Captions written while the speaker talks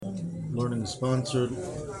Learning sponsored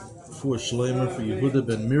for Shleimer for Yehuda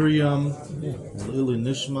ben Miriam and Ili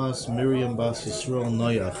Nishmas Miriam Bas Yisrael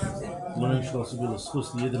Noyach. Learning should also be the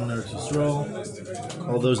schus the Yidden in Eretz Yisrael.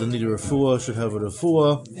 All those that need a refuah should have a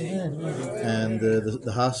refuah, and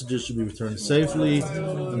the hostages should be returned safely,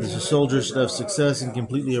 and the soldiers should have success in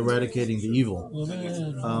completely eradicating the evil.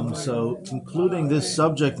 So, concluding this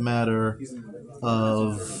subject matter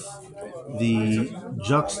of the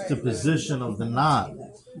juxtaposition of the knot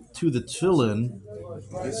to the tefillin.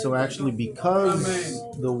 So actually, because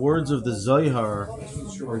the words of the Zohar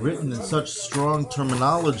are written in such strong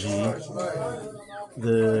terminology,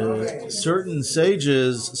 the certain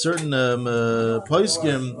sages, certain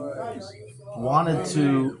poskim wanted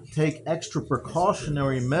to take extra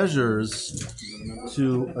precautionary measures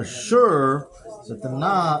to assure that the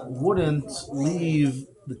knot wouldn't leave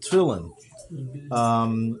the tefillin.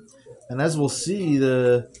 And as we'll see,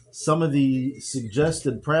 some of the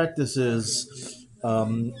suggested practices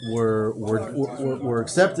were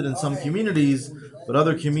accepted in some communities, but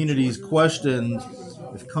other communities questioned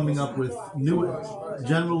if coming up with new.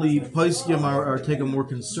 Generally, poskim are take a more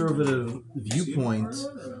conservative viewpoint,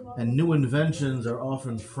 and new inventions are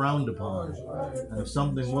often frowned upon. And if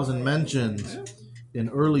something wasn't mentioned in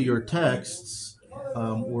earlier texts,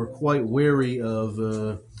 we're quite wary of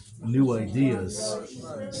new ideas.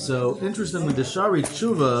 So, interestingly, the Shari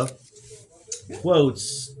Tshuva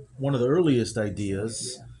quotes one of the earliest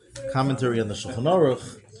ideas, commentary on the Shulchan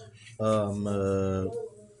Aruch,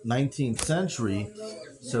 19th century.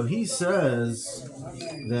 So he says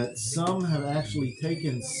that some have actually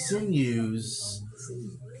taken sinews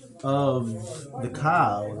of the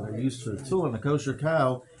cow that are used for the tefillin, a kosher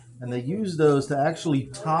cow, and they use those to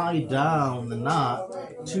actually tie down the knot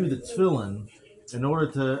to the tefillin in order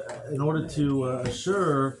to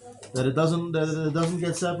assure that it doesn't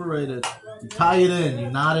get separated. You tie it in, you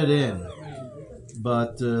knot it in.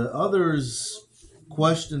 But others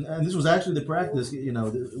question, and this was actually the practice. It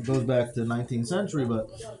goes back to the 19th century, but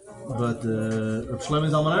Rav Shlomo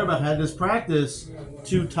Zalman Auerbach had this practice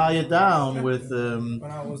to tie it down with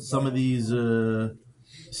some of these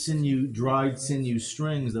dried sinew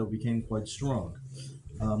strings that became quite strong.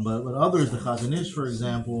 But others, the Chazon Ish, for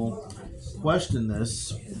example, question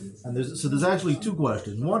this, and there's actually two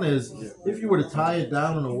questions. One is, if you were to tie it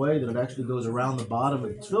down in a way that it actually goes around the bottom of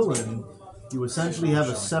the tefillin, you essentially have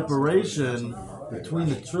a separation between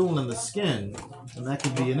the tefillin and the skin, and that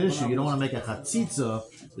could be an issue. You don't want to make a chatzitza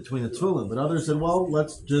between the tefillin. But others said, well,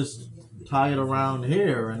 let's just tie it around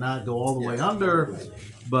here and not go all the way under.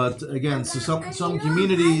 But again, so some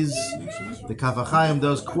communities, the Kaf HaChaim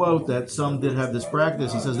does quote that some did have this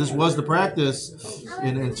practice. He says this was the practice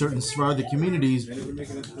in certain Sephardic communities.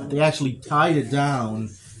 They actually tied it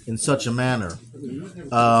down in such a manner.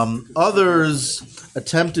 Others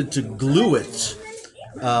attempted to glue it,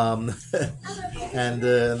 and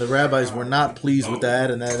the rabbis were not pleased with that,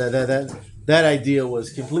 and that idea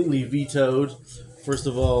was completely vetoed. First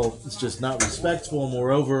of all, it's just not respectful.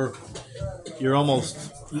 Moreover, you're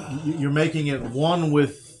making it one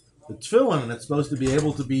with the tefillin, and it's supposed to be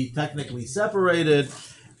able to be technically separated.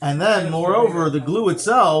 And then, moreover, the glue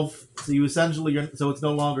itself, so you essentially, so it's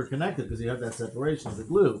no longer connected because you have that separation of the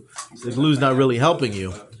glue. So the glue's not really helping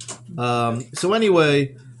you. So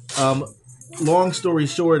anyway, long story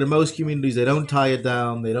short, in most communities, they don't tie it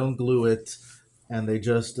down, they don't glue it, and they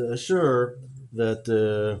just assure that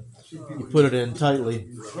you put it in tightly.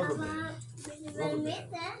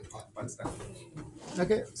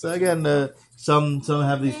 Okay, so again, some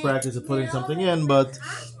have these practices of putting something in, but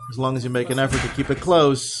as long as you make an effort to keep it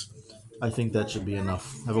close, I think that should be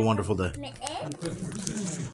enough. Have a wonderful day.